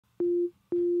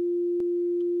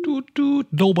toot toot.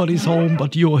 Nobody's home,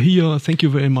 but you're here. Thank you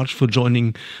very much for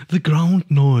joining the ground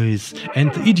noise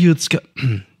and the idiot's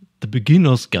the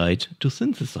beginner's guide to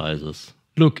synthesizers.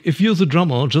 Look, if you're the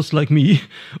drummer just like me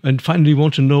and finally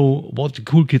want to know what the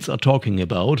cool kids are talking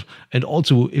about, and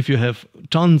also if you have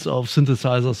tons of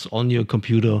synthesizers on your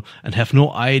computer and have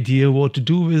no idea what to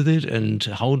do with it and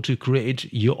how to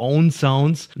create your own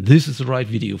sounds, this is the right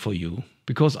video for you.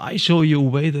 Because I show you a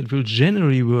way that will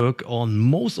generally work on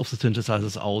most of the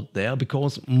synthesizers out there,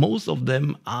 because most of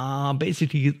them are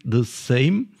basically the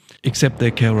same, except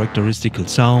their characteristical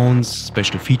sounds,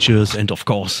 special features, and of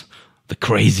course, the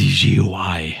crazy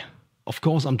GUI. Of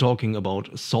course, I'm talking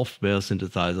about software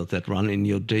synthesizers that run in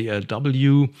your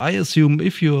DAW. I assume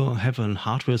if you have a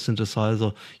hardware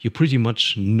synthesizer, you pretty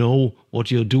much know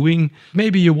what you're doing.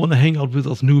 Maybe you want to hang out with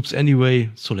us noobs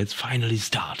anyway, so let's finally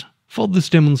start. For this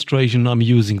demonstration, I'm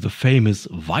using the famous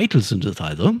Vital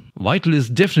synthesizer. Vital is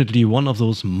definitely one of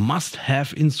those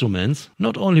must-have instruments,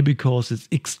 not only because it's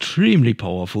extremely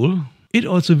powerful, it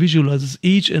also visualizes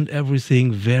each and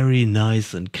everything very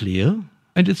nice and clear.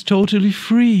 And it's totally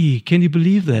free. Can you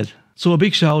believe that? So a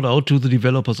big shout out to the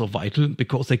developers of Vital,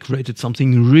 because they created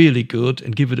something really good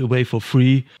and give it away for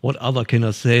free. What other can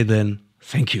I say than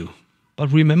thank you?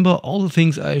 But remember, all the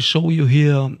things I show you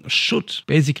here should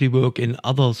basically work in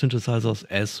other synthesizers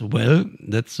as well.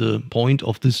 That's the point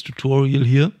of this tutorial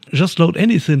here. Just load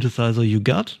any synthesizer you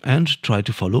got and try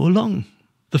to follow along.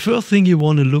 The first thing you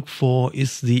want to look for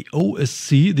is the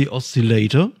OSC, the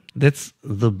oscillator. That's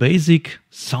the basic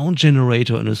sound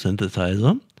generator in a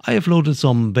synthesizer. I have loaded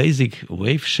some basic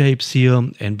wave shapes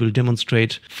here and will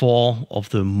demonstrate 4 of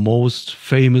the most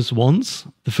famous ones.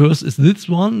 The first is this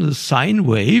one, the sine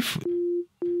wave.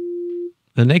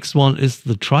 The next one is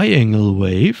the triangle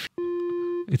wave.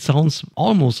 It sounds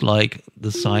almost like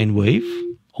the sine wave,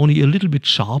 only a little bit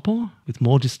sharper with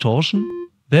more distortion.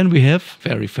 Then we have,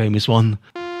 very famous one,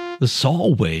 the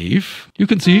saw wave. You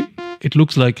can see it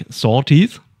looks like saw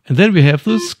teeth. And then we have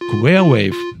the square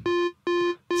wave.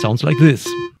 It sounds like this.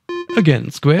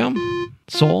 Again, square,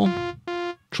 saw,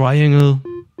 triangle,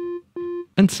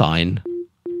 and sine.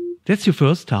 That's your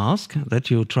first task,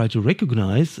 that you try to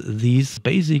recognize these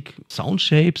basic sound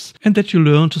shapes and that you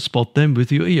learn to spot them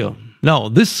with your ear. Now,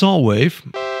 this saw wave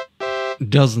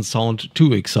doesn't sound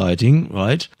too exciting,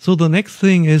 right? So the next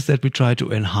thing is that we try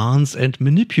to enhance and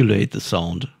manipulate the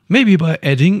sound. Maybe by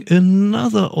adding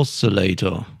another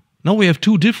oscillator. Now we have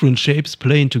 2 different shapes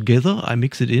playing together. I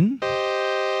mix it in.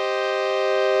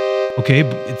 Okay,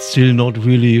 but it's still not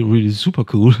really super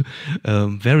cool.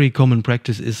 Very common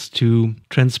practice is to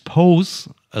transpose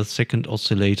a second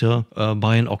oscillator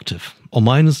by an octave or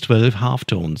 -12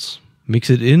 halftones. Mix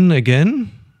it in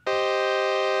again.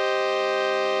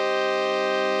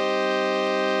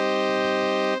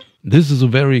 This is a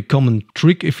very common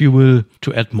trick, if you will,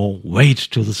 to add more weight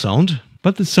to the sound.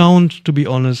 But the sound, to be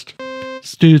honest,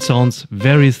 still sounds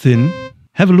very thin.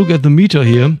 Have a look at the meter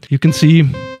here. You can see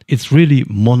it's really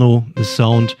mono, the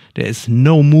sound. There is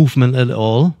no movement at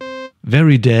all.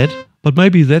 Very dead. But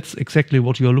maybe that's exactly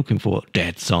what you're looking for,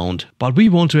 dead sound. But we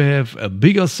want to have a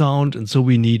bigger sound, and so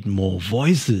we need more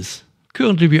voices.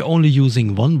 Currently we're only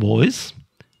using one voice.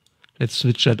 Let's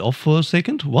switch that off for a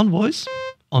second. One voice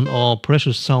on our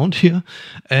precious sound here.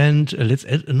 And let's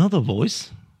add another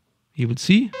voice. You will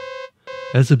see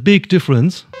there's a big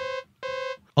difference.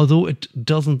 Although it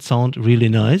doesn't sound really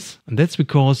nice. And that's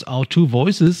because our 2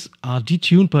 voices are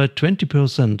detuned by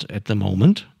 20% at the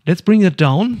moment. Let's bring that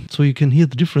down so you can hear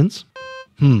the difference.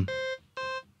 1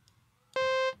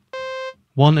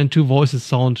 and 2 voices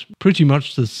sound pretty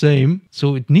much the same.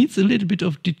 So it needs a little bit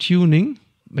of detuning,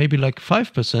 maybe like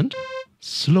 5%.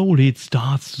 Slowly it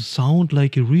starts to sound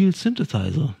like a real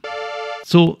synthesizer.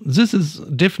 So this is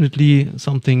definitely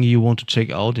something you want to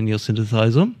check out in your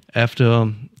synthesizer.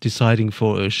 After deciding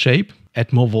for a shape,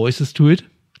 add more voices to it.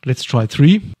 Let's try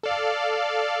 3.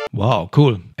 Wow,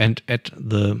 cool. And add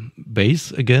the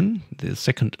bass again, the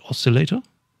second oscillator.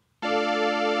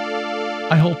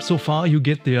 I hope so far you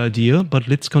get the idea, but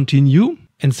let's continue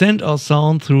and send our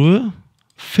sound through a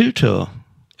filter.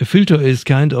 A filter is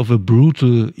kind of a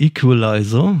brutal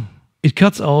equalizer. It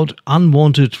cuts out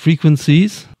unwanted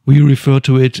frequencies. We refer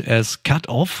to it as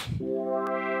cut-off.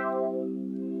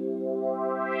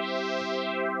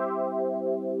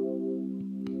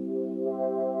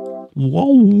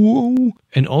 Whoa.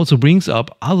 And also brings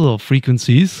up other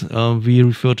frequencies. We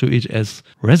refer to it as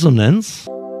resonance.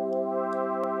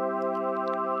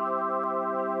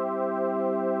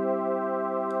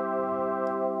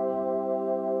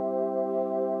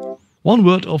 One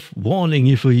word of warning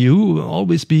here for you,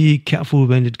 always be careful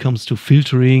when it comes to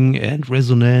filtering and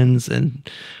resonance and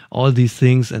all these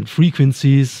things and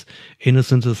frequencies in a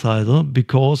synthesizer,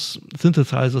 because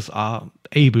synthesizers are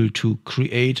able to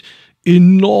create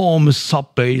enormous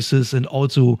sub-basses and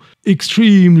also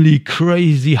extremely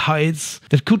crazy heights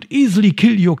that could easily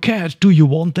kill your cat. Do you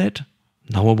want that?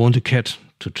 Now I want a cat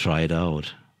to try it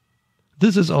out.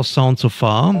 This is our sound so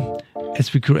far,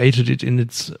 as we created it in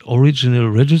its original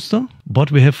register,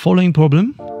 but we have following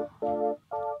problem.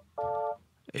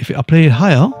 If I play it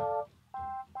higher,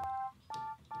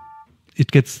 it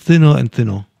gets thinner and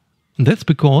thinner. And that's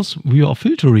because we are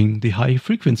filtering the high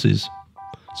frequencies.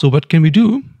 So what can we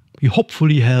do? You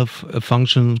hopefully have a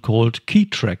function called key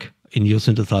track in your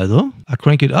synthesizer. I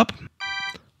crank it up,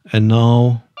 and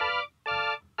now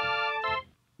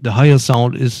the higher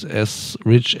sound is as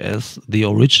rich as the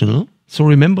original. So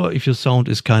remember, if your sound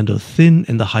is kind of thin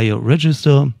in the higher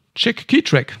register, check key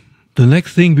track. The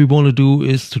next thing we want to do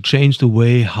is to change the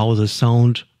way how the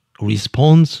sound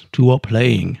responds to our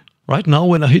playing. Right now,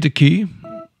 when I hit a key,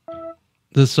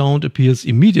 the sound appears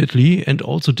immediately and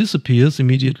also disappears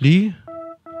immediately.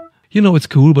 You know, it's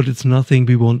cool, but it's nothing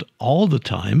we want all the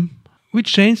time. We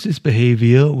change this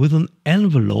behavior with an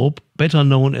envelope, better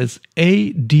known as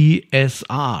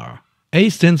ADSR. A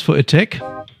stands for attack,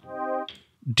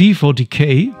 D for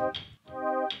decay,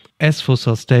 S for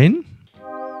sustain,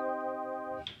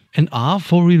 and R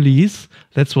for release.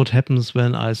 That's what happens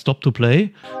when I stop to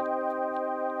play.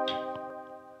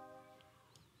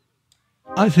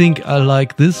 I think I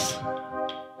like this.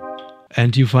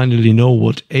 And you finally know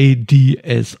what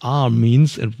ADSR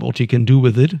means and what you can do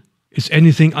with it. Is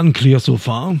anything unclear so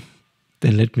far?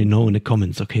 Then let me know in the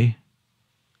comments, okay?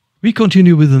 We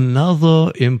continue with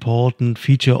another important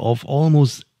feature of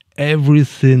almost every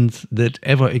synth that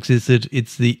ever existed.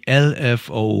 It's the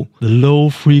LFO, the low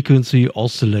frequency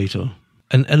oscillator.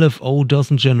 An LFO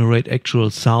doesn't generate actual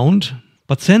sound,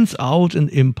 but sends out an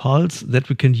impulse that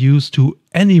we can use to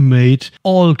animate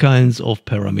all kinds of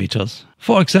parameters.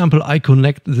 For example, I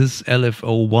connect this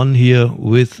LFO1 here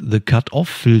with the cut-off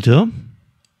filter.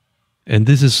 And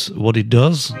this is what it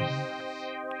does.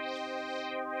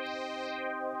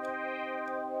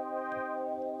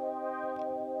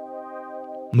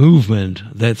 Movement,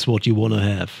 that's what you want to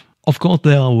have. Of course,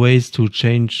 there are ways to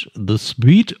change the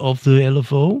speed of the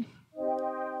LFO.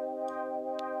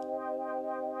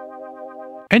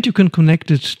 And you can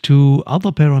connect it to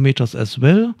other parameters as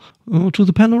well, to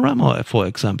the panorama, for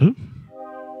example.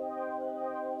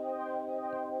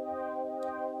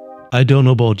 I don't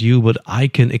know about you, but I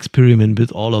can experiment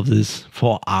with all of this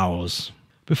for hours.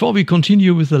 Before we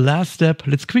continue with the last step,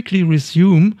 let's quickly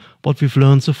resume what we've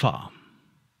learned so far.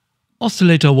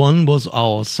 Oscillator 1 was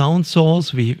our sound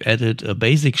source. We've added a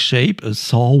basic shape, a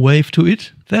saw wave to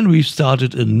it. Then we've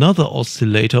started another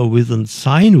oscillator with a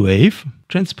sine wave,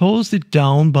 transposed it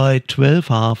down by 12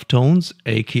 half tones,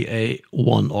 aka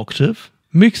 1 octave,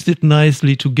 mixed it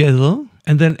nicely together,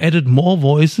 and then added more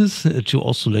voices to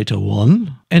oscillator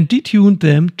 1 and detuned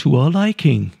them to our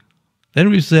liking. Then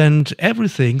we sent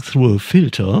everything through a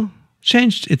filter,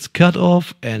 changed its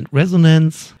cutoff and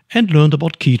resonance, and learned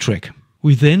about key track.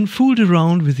 We then fooled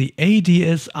around with the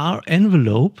ADSR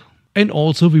envelope, and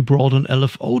also we brought an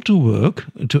LFO to work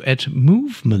to add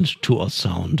movement to our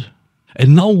sound.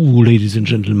 And now, ladies and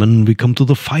gentlemen, we come to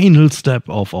the final step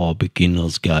of our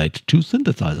beginner's guide to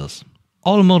synthesizers.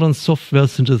 All modern software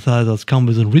synthesizers come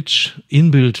with a rich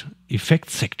inbuilt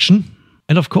effects section.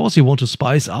 And of course you want to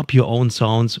spice up your own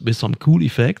sounds with some cool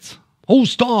effects. Oh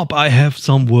stop, I have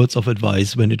some words of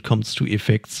advice when it comes to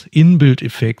effects, inbuilt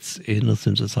effects in a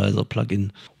synthesizer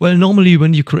plugin. Well, normally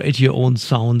when you create your own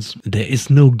sounds, there is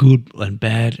no good and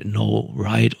bad, no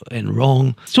right and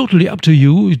wrong. It's totally up to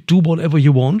you, do whatever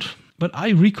you want. But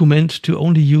I recommend to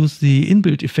only use the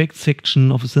inbuilt effects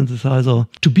section of a synthesizer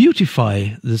to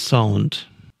beautify the sound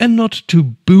and not to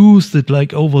boost it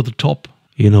like over the top.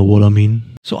 You know what I mean?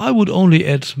 So I would only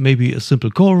add maybe a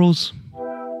simple chorus.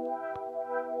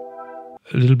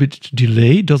 A little bit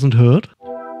delay, doesn't hurt.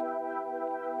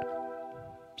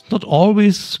 It's not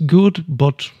always good,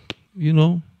 but you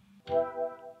know.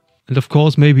 And of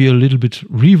course maybe a little bit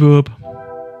reverb.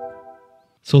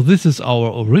 So this is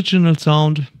our original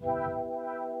sound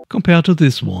compared to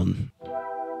this one.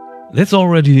 That's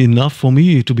already enough for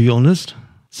me, to be honest.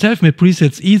 Self-made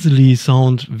presets easily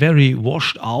sound very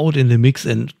washed out in the mix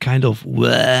and kind of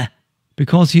bleh,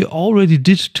 because you already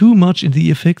did too much in the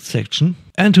effects section.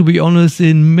 And to be honest,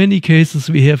 in many cases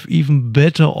we have even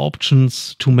better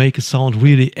options to make a sound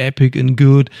really epic and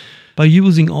good by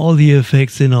using all the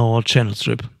effects in our channel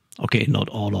strip. Okay, not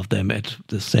all of them at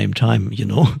the same time, you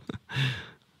know.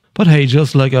 But hey,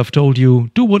 just like I've told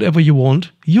you, do whatever you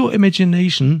want. Your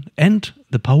imagination and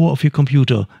the power of your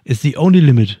computer is the only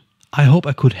limit. I hope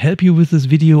I could help you with this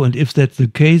video, and if that's the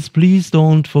case, please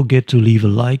don't forget to leave a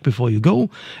like before you go,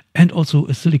 and also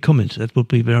a silly comment. That would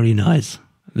be very nice.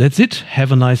 That's it.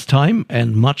 Have a nice time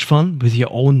and much fun with your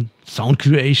own sound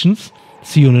creations.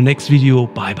 See you in the next video.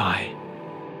 Bye bye.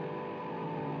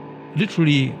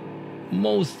 Literally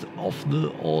most of the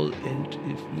all and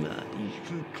if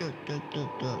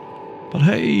but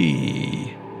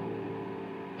hey,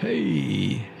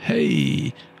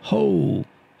 hey, ho,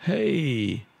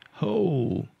 hey,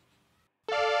 ho.